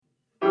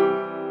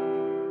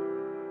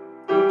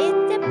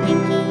the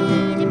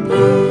Pinky the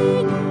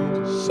Pig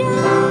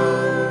Show.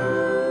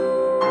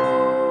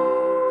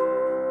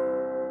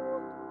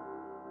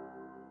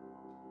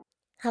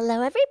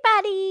 Hello,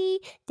 everybody.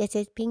 This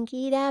is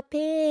Pinky the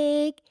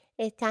Pig.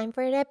 It's time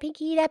for the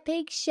Pinky the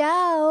Pig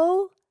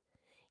Show.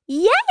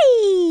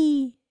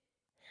 Yay!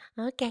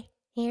 Okay,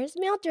 here's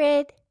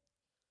Mildred.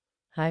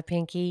 Hi,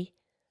 Pinky.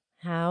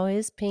 How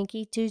is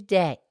Pinky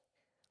today?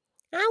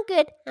 I'm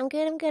good.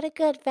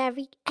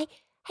 Very. Hey,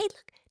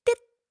 look.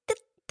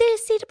 Do you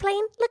see the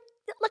plane?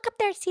 Look up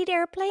there. See the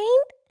airplane?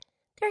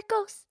 There it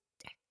goes.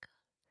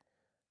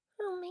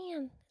 Oh,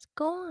 man. It's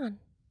gone.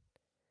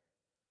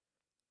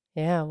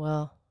 Yeah,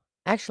 well,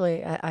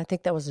 actually, I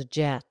think that was a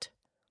jet.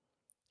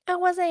 Oh,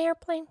 was it an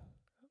airplane?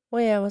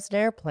 Well, yeah, it was an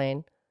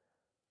airplane.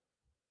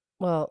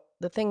 Well,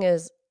 the thing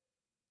is,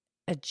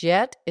 a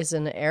jet is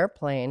an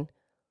airplane,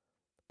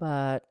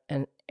 but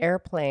an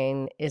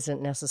airplane isn't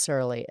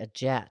necessarily a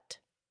jet.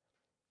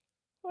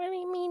 What do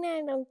you mean?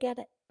 I don't get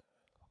it.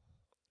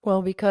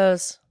 Well,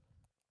 because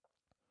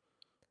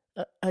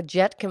a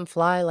jet can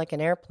fly like an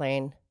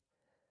airplane,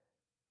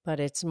 but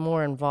it's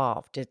more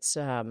involved. It's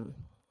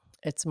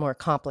more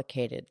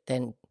complicated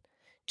than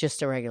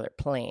just a regular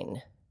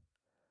plane.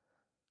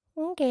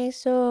 Okay,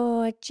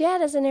 so a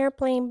jet is an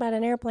airplane, but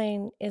an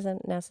airplane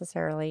isn't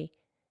necessarily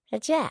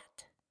a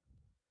jet.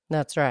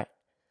 That's right.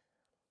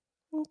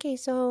 Okay,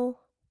 so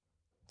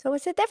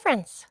what's the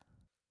difference?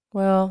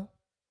 Well,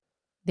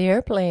 the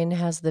airplane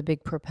has the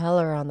big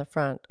propeller on the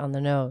front, on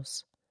the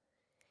nose.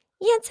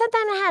 Yeah, and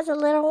sometimes it has a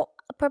little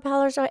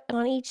propellers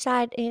on each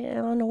side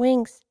on the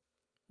wings.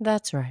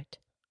 That's right.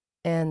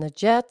 And the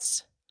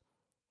jets,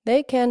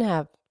 they can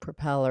have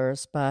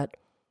propellers, but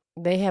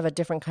they have a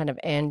different kind of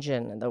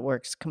engine that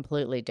works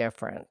completely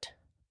different.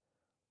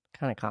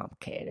 Kind of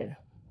complicated.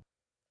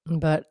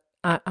 But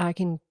I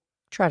can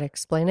try to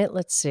explain it.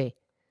 Let's see.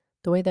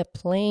 The way that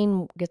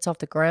plane gets off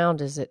the ground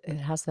is it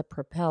has the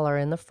propeller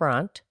in the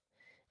front,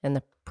 and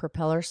the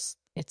propeller,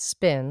 it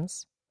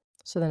spins.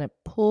 So then it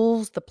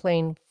pulls the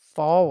plane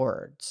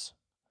forwards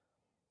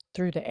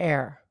through the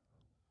air.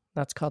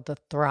 That's called the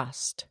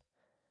thrust.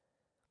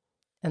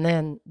 And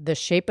then the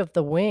shape of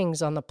the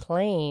wings on the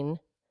plane,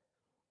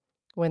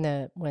 when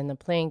the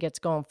plane gets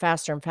going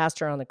faster and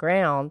faster on the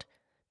ground,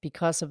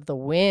 because of the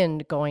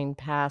wind going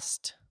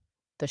past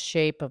the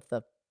shape of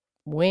the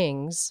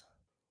wings,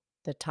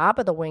 the top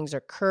of the wings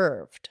are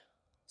curved.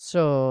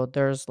 So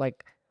there's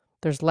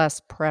less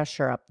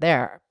pressure up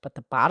there, but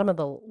the bottom of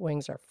the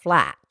wings are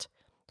flat.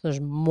 So there's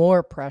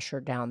more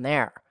pressure down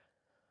there.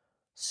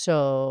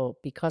 So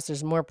because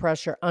there's more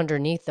pressure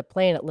underneath the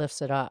plane, it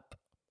lifts it up.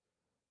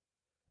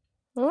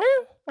 Well,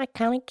 I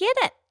kind of get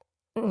it.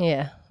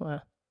 Yeah,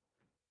 well.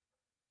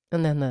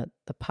 And then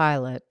the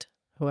pilot,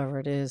 whoever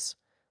it is,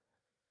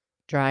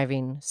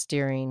 driving,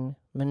 steering,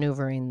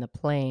 maneuvering the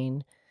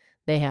plane,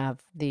 they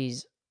have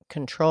these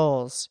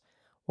controls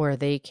where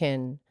they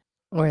can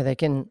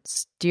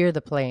steer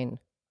the plane.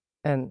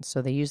 And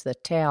so they use the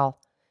tail.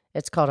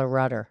 It's called a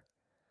rudder.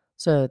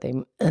 So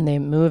they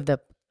move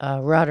the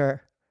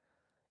rudder,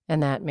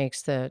 and that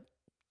makes the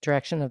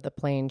direction of the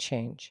plane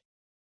change.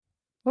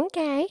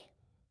 Okay.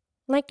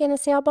 Like in a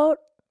sailboat?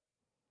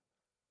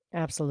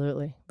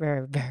 Absolutely.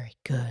 Very, very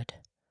good.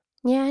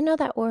 Yeah, I know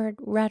that word,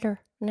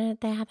 rudder. They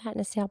have that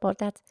in a sailboat.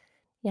 That's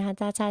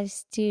how you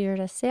steer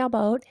the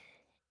sailboat,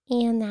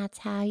 and that's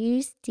how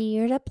you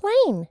steer the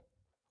plane.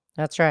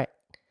 That's right.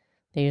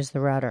 They use the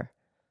rudder.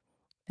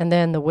 And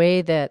then the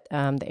way that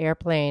the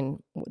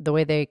airplane, the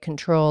way they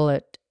control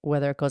it,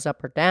 whether it goes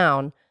up or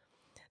down,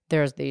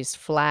 there's these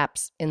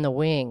flaps in the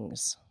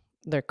wings.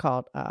 They're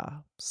called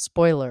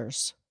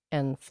spoilers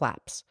and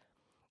flaps.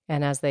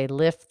 And as they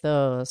lift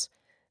those,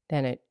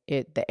 then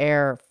the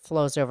air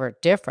flows over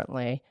it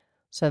differently.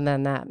 So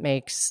then that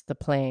makes the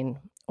plane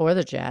or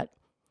the jet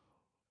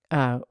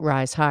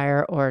rise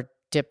higher or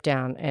dip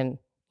down and,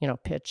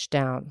 pitch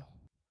down.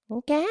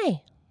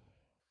 Okay.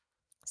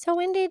 So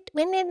when did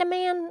the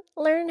man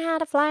learn how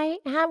to fly?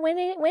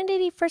 When did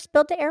he first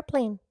build the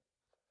airplane?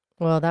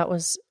 Well, that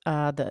was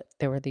there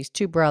were these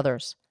two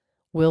brothers,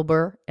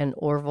 Wilbur and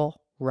Orville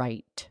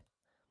Wright.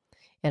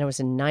 And it was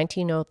in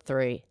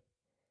 1903.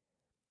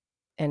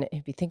 And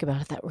if you think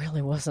about it, that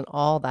really wasn't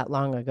all that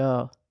long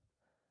ago.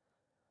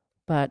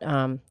 But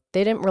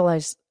they didn't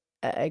realize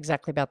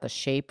exactly about the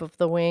shape of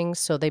the wings,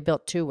 so they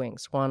built two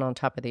wings, one on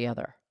top of the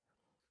other.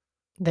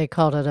 They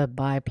called it a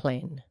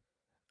biplane.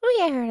 Oh,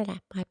 yeah, I heard of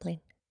that,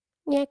 biplane.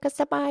 Yeah, because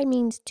the bi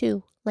means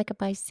two, like a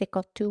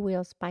bicycle, 2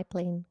 wheels,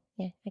 biplane.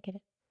 Yeah, I get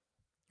it.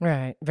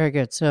 Right, very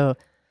good. So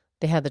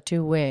they had the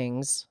two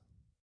wings,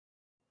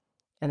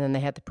 and then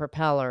they had the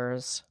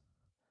propellers,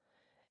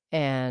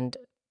 and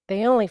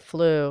they only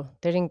flew.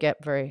 They didn't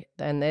get very,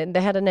 and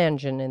they had an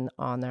engine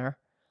on there,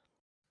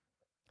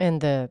 and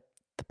the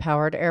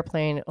powered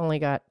airplane only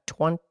got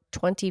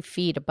 20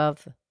 feet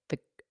above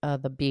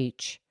the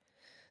beach.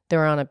 They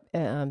were on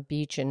a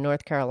beach in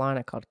North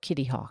Carolina called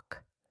Kitty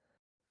Hawk.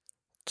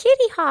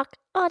 Kitty Hawk.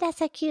 Oh, that's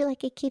so cute,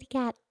 like a kitty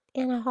cat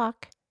and a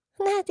hawk.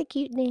 That's a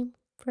cute name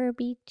for a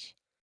beach.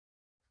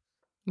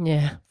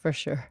 Yeah, for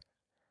sure.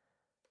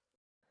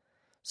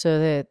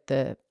 So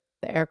the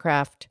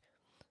aircraft,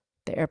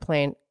 the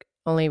airplane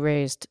only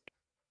it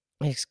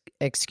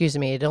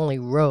only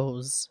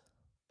rose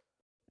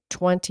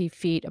 20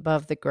 feet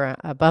above the ground,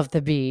 above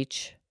the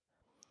beach.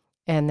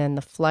 And then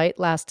the flight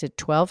lasted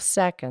 12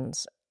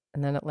 seconds,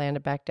 and then it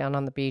landed back down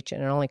on the beach,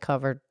 and it only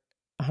covered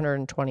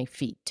 120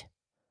 feet.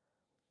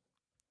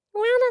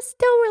 Well, that's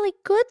still really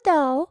good,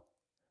 though.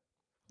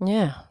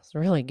 Yeah, it's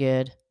really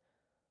good.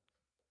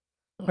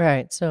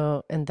 Right.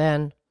 So, and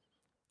then,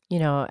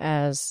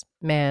 as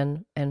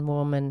man and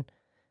woman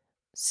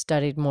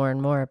studied more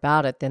and more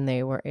about it, then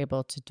they were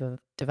able to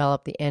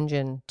develop the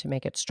engine to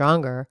make it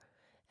stronger,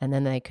 and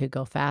then they could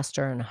go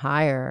faster and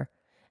higher.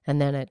 And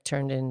then it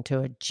turned into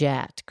a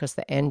jet because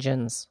the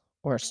engines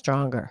were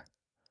stronger.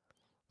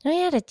 I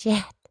had a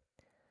jet.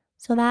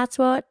 So that's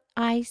what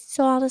I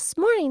saw this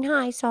morning, huh?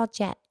 I saw a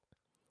jet.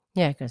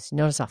 Yeah, because you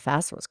notice how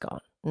fast it was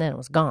going, and then it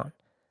was gone.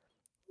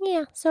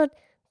 Yeah, so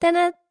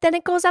then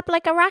it goes up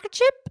like a rocket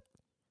ship?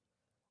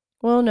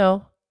 Well,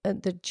 no.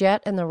 The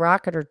jet and the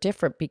rocket are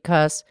different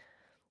because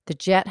the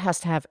jet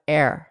has to have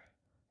air.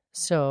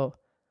 So,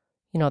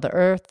 the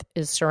Earth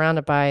is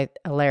surrounded by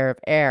a layer of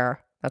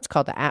air. That's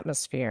called the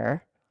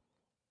atmosphere.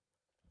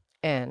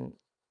 And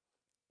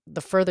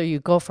the further you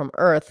go from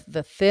Earth,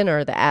 the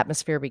thinner the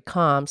atmosphere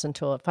becomes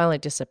until it finally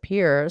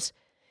disappears.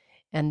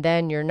 And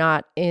then you're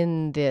not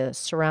in the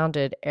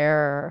surrounded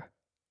air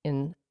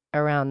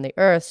around the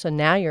Earth. So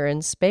now you're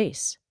in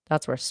space.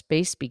 That's where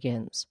space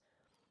begins.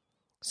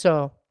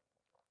 So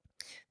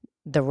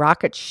the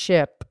rocket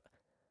ship.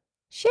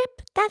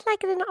 Ship? That's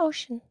like in an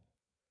ocean.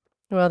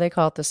 Well, they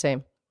call it the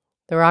same.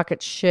 The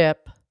rocket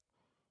ship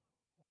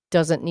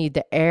doesn't need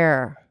the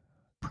air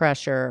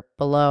pressure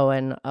below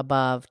and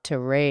above to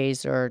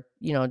raise or,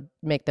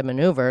 make the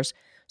maneuvers.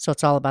 So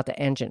it's all about the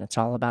engine. It's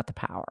all about the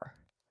power.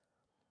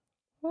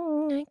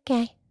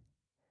 Okay.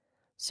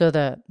 So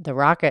the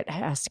rocket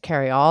has to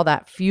carry all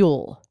that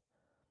fuel,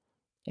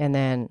 and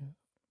then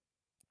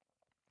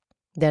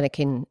it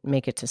can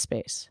make it to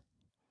space.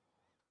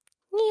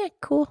 Yeah,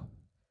 cool.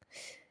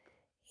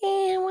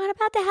 And what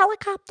about the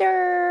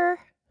helicopter?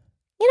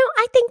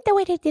 I think the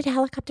way they did a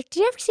helicopter. Did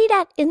you ever see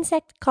that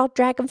insect called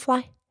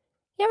dragonfly?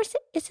 You ever see?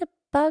 It's a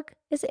bug.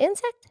 It's an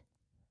insect?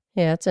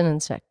 Yeah, it's an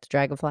insect,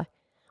 dragonfly.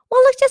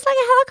 Well, it looks just like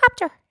a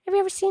helicopter. Have you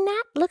ever seen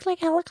that? Look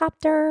like a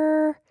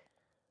helicopter.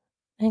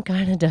 It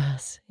kind of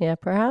does. Yeah,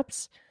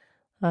 perhaps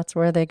that's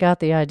where they got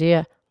the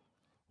idea.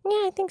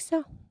 Yeah, I think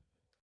so.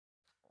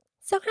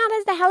 So how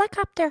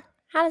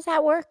does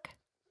that work?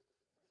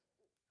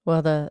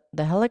 Well, the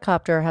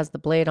helicopter has the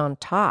blade on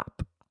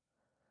top.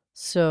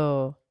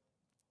 So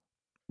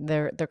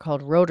they're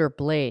called rotor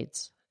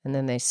blades, and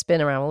then they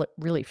spin around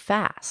really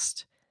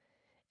fast.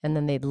 And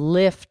then they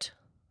lift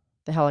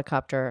the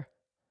helicopter,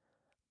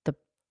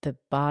 the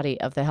body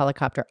of the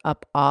helicopter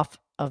up off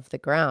of the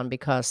ground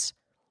because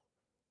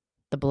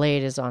the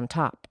blade is on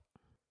top.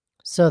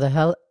 So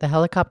the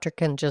helicopter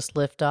can just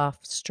lift off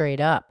straight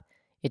up.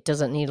 It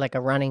doesn't need like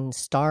a running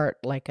start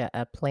like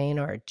a plane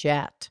or a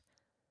jet.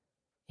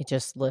 It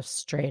just lifts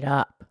straight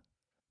up.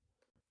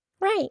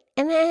 Right.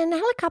 And then the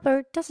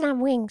helicopter doesn't have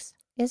wings.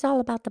 It's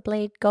all about the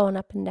blade going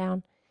up and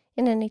down.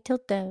 And then they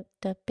tilt the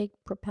big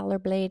propeller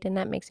blade, and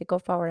that makes it go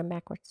forward and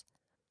backwards.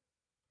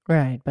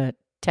 Right, but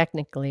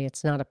technically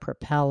it's not a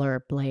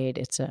propeller blade.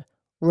 It's a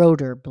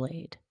rotor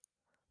blade.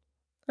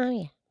 Oh,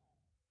 yeah.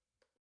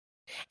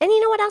 And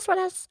you know what else? What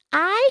else?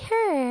 I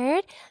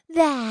heard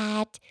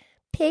that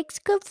pigs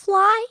could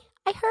fly.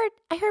 I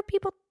heard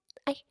people.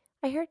 I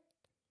heard.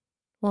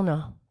 Well,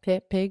 no,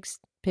 pigs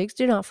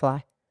do not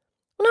fly.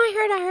 No,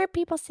 I heard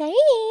people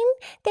saying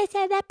they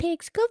said that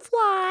pigs could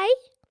fly.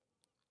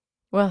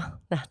 Well,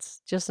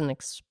 that's just an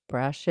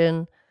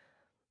expression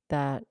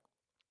that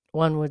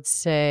one would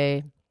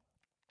say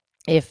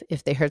if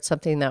they heard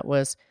something that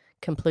was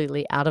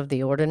completely out of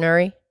the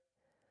ordinary.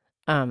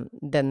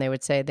 Then they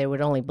would say they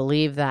would only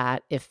believe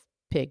that if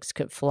pigs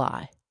could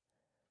fly.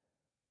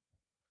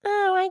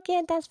 Oh, I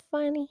get that's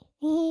funny.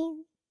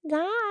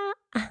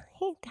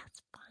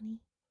 That's funny.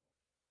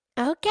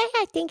 Okay,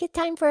 I think it's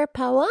time for a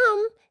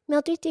poem.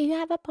 Mildred, do you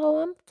have a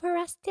poem for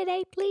us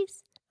today,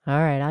 please? All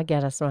right, I'll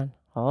get us one.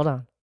 Hold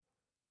on.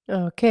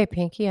 Okay,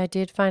 Pinky, I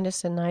did find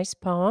us a nice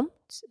poem.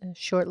 It's a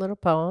short little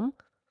poem.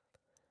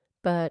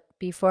 But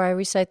before I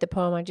recite the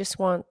poem, I just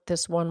want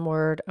this one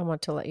word. I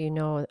want to let you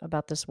know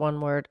about this one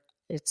word.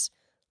 It's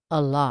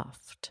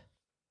aloft.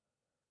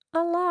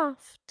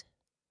 Aloft.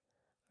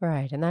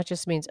 Right, and that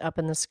just means up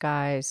in the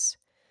skies.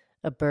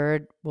 A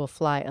bird will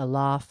fly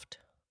aloft.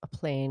 A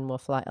plane will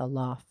fly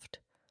aloft.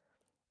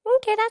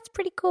 Okay, that's a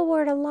pretty cool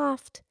word,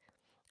 aloft.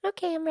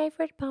 Okay, I'm ready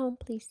for the poem,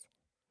 please.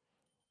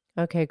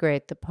 Okay,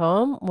 great. The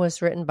poem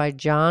was written by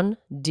John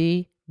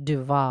D.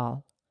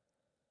 Duvall.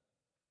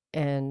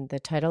 And the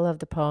title of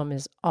the poem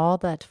is All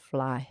That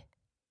Fly.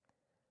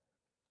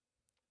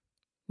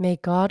 May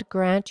God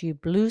grant you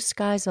blue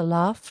skies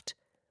aloft,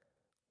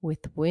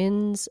 with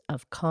winds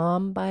of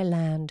calm by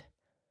land,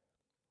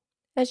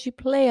 as you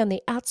play on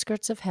the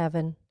outskirts of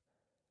heaven,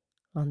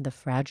 on the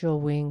fragile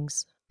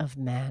wings of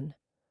man.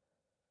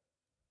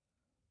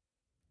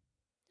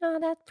 Oh,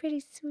 that's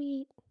pretty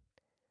sweet.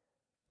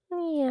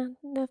 Yeah,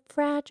 the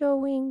fragile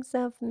wings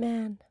of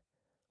man.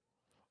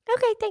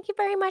 Okay, thank you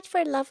very much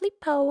for a lovely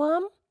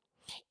poem.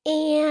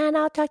 And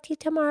I'll talk to you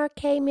tomorrow,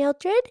 okay,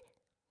 Mildred?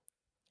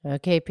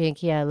 Okay,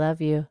 Pinky, I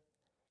love you.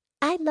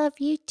 I love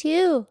you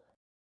too.